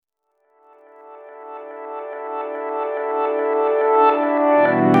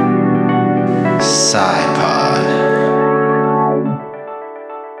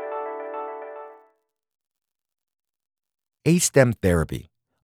A-stem therapy,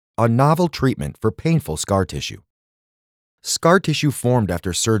 a novel treatment for painful scar tissue. Scar tissue formed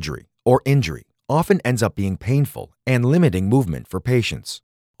after surgery or injury often ends up being painful and limiting movement for patients.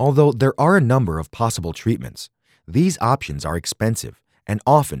 Although there are a number of possible treatments, these options are expensive and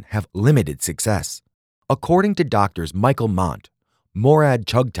often have limited success. According to doctors Michael Mont, Morad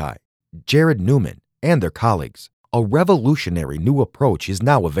Chugtai, Jared Newman, and their colleagues, a revolutionary new approach is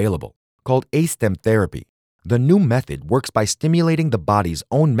now available, called A-stem therapy. The new method works by stimulating the body's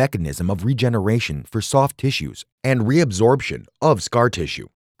own mechanism of regeneration for soft tissues and reabsorption of scar tissue.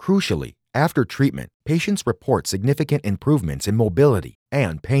 Crucially, after treatment, patients report significant improvements in mobility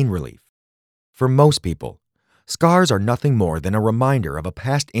and pain relief. For most people, scars are nothing more than a reminder of a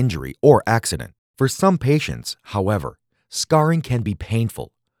past injury or accident. For some patients, however, scarring can be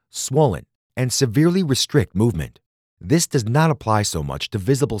painful, swollen, and severely restrict movement. This does not apply so much to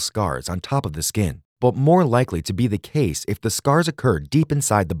visible scars on top of the skin, but more likely to be the case if the scars occur deep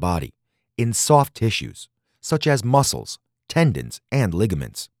inside the body, in soft tissues, such as muscles, tendons, and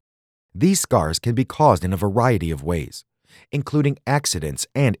ligaments. These scars can be caused in a variety of ways, including accidents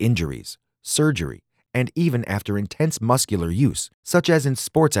and injuries, surgery, and even after intense muscular use, such as in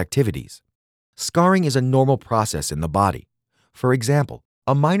sports activities. Scarring is a normal process in the body. For example,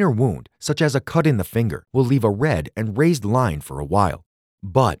 a minor wound, such as a cut in the finger, will leave a red and raised line for a while,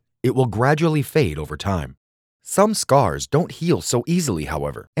 but it will gradually fade over time. Some scars don't heal so easily,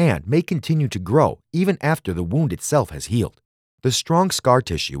 however, and may continue to grow even after the wound itself has healed. The strong scar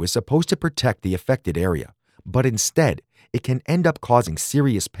tissue is supposed to protect the affected area, but instead, it can end up causing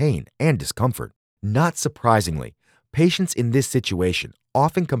serious pain and discomfort. Not surprisingly, patients in this situation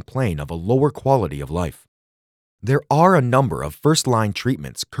often complain of a lower quality of life. There are a number of first-line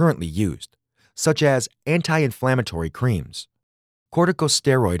treatments currently used, such as anti-inflammatory creams,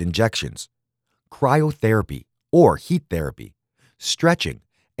 corticosteroid injections, cryotherapy or heat therapy, stretching,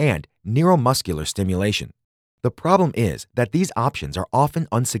 and neuromuscular stimulation. The problem is that these options are often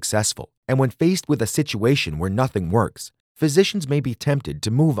unsuccessful, and when faced with a situation where nothing works, physicians may be tempted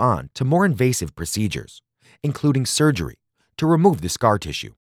to move on to more invasive procedures, including surgery, to remove the scar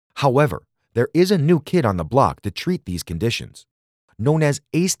tissue. However, there is a new kid on the block to treat these conditions. Known as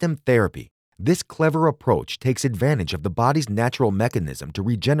A-stem therapy, this clever approach takes advantage of the body's natural mechanism to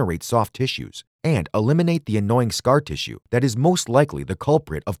regenerate soft tissues and eliminate the annoying scar tissue that is most likely the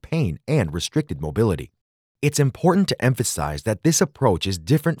culprit of pain and restricted mobility. It's important to emphasize that this approach is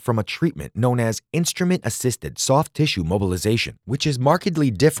different from a treatment known as instrument-assisted soft tissue mobilization, which is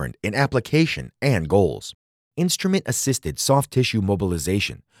markedly different in application and goals. Instrument-assisted soft tissue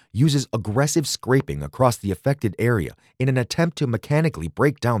mobilization uses aggressive scraping across the affected area in an attempt to mechanically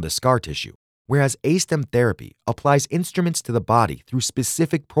break down the scar tissue, whereas A-stem therapy applies instruments to the body through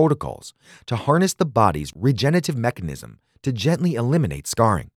specific protocols to harness the body's regenerative mechanism to gently eliminate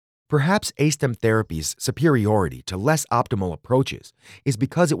scarring. Perhaps A-stem therapy's superiority to less optimal approaches is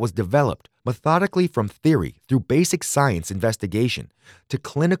because it was developed methodically from theory through basic science investigation to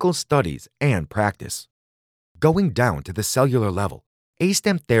clinical studies and practice. Going down to the cellular level,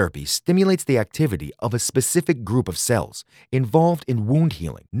 A-stem therapy stimulates the activity of a specific group of cells involved in wound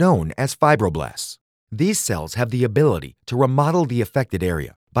healing, known as fibroblasts. These cells have the ability to remodel the affected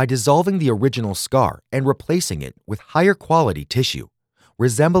area by dissolving the original scar and replacing it with higher quality tissue,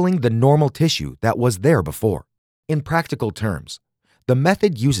 resembling the normal tissue that was there before. In practical terms, the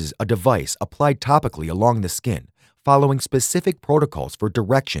method uses a device applied topically along the skin, following specific protocols for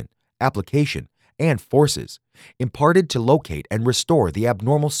direction, application, and forces, imparted to locate and restore the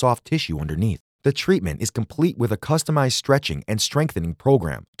abnormal soft tissue underneath. The treatment is complete with a customized stretching and strengthening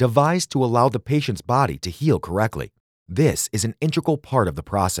program devised to allow the patient's body to heal correctly. This is an integral part of the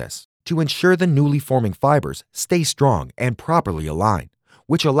process to ensure the newly forming fibers stay strong and properly aligned,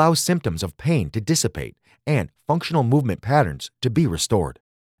 which allows symptoms of pain to dissipate and functional movement patterns to be restored.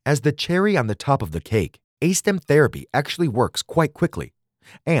 As the cherry on the top of the cake, A-stem therapy actually works quite quickly,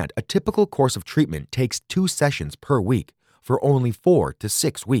 and a typical course of treatment takes 2 sessions per week for only 4 to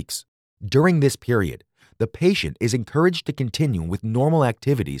 6 weeks. During this period, the patient is encouraged to continue with normal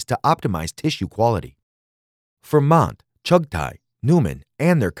activities to optimize tissue quality. For Mont, Chugtai, Newman,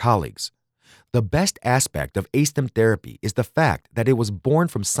 and their colleagues, the best aspect of A-stem therapy is the fact that it was born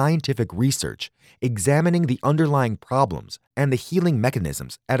from scientific research examining the underlying problems and the healing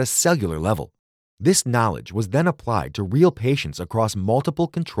mechanisms at a cellular level. This knowledge was then applied to real patients across multiple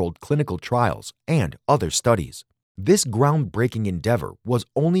controlled clinical trials and other studies. This groundbreaking endeavor was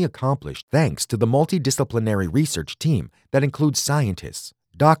only accomplished thanks to the multidisciplinary research team that includes scientists,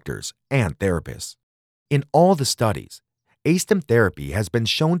 doctors, and therapists. In all the studies, A-stem therapy has been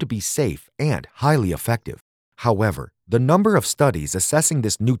shown to be safe and highly effective. However, The number of studies assessing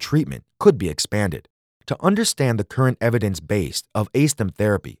this new treatment could be expanded. To understand the current evidence base of ASTEM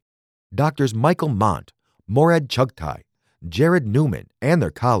therapy, Doctors Michael Mont, Morad Chugtai, Jared Newman, and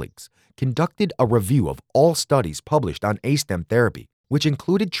their colleagues conducted a review of all studies published on ASTEM therapy, which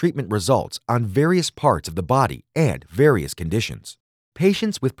included treatment results on various parts of the body and various conditions.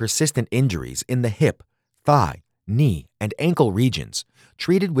 Patients with persistent injuries in the hip, thigh, knee, and ankle regions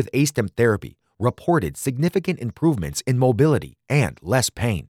treated with ASTEM therapy reported significant improvements in mobility and less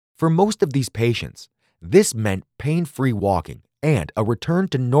pain. For most of these patients, this meant pain-free walking and a return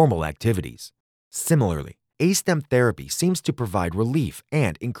to normal activities. Similarly, ASTEM therapy seems to provide relief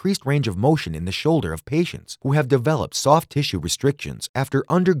and increased range of motion in the shoulder of patients who have developed soft tissue restrictions after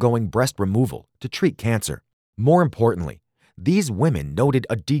undergoing breast removal to treat cancer. More importantly, these women noted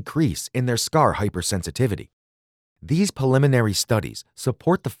a decrease in their scar hypersensitivity. These preliminary studies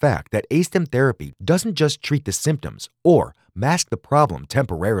support the fact that ASTEM therapy doesn't just treat the symptoms or mask the problem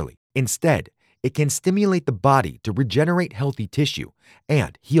temporarily. Instead, it can stimulate the body to regenerate healthy tissue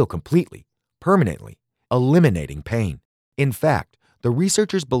and heal completely, permanently, eliminating pain. In fact, the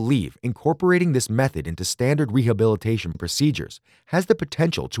researchers believe incorporating this method into standard rehabilitation procedures has the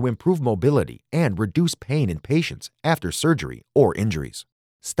potential to improve mobility and reduce pain in patients after surgery or injuries.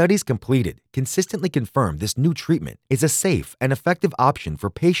 Studies completed consistently confirm this new treatment is a safe and effective option for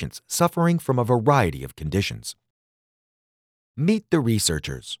patients suffering from a variety of conditions. Meet the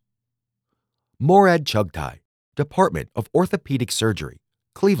researchers. Morad Chugtai, Department of Orthopedic Surgery,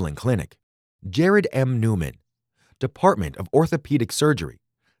 Cleveland Clinic. Jared M. Newman, Department of Orthopedic Surgery,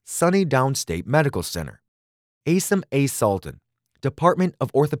 Sunny Downstate Medical Center. Asim A. Sultan, Department of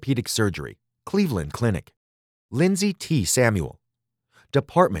Orthopedic Surgery, Cleveland Clinic. Lindsay T. Samuel,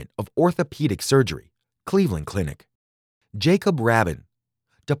 Department of Orthopedic Surgery, Cleveland Clinic. Jacob Rabin,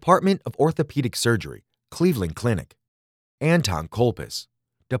 Department of Orthopedic Surgery, Cleveland Clinic. Anton Kolpis,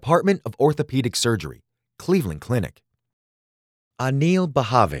 Department of Orthopedic Surgery, Cleveland Clinic. Anil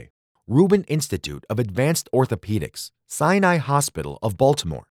Bahave, Rubin Institute of Advanced Orthopedics, Sinai Hospital of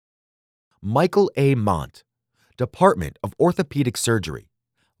Baltimore. Michael A. Mont, Department of Orthopedic Surgery,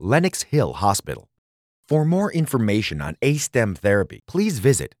 Lenox Hill Hospital. For more information on ASTEM therapy, please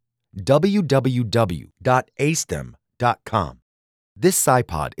visit www.astem.com. This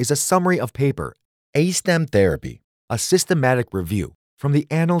SciPod is a summary of paper ASTEM Therapy, a systematic review from the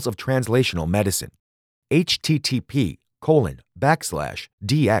Annals of Translational Medicine,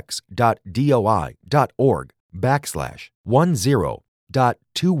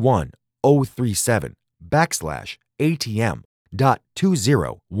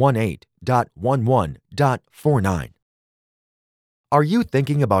 Are you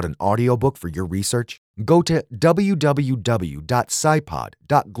thinking about an audiobook for your research? Go to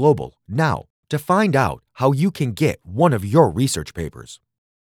www.scipod.global now to find out how you can get one of your research papers.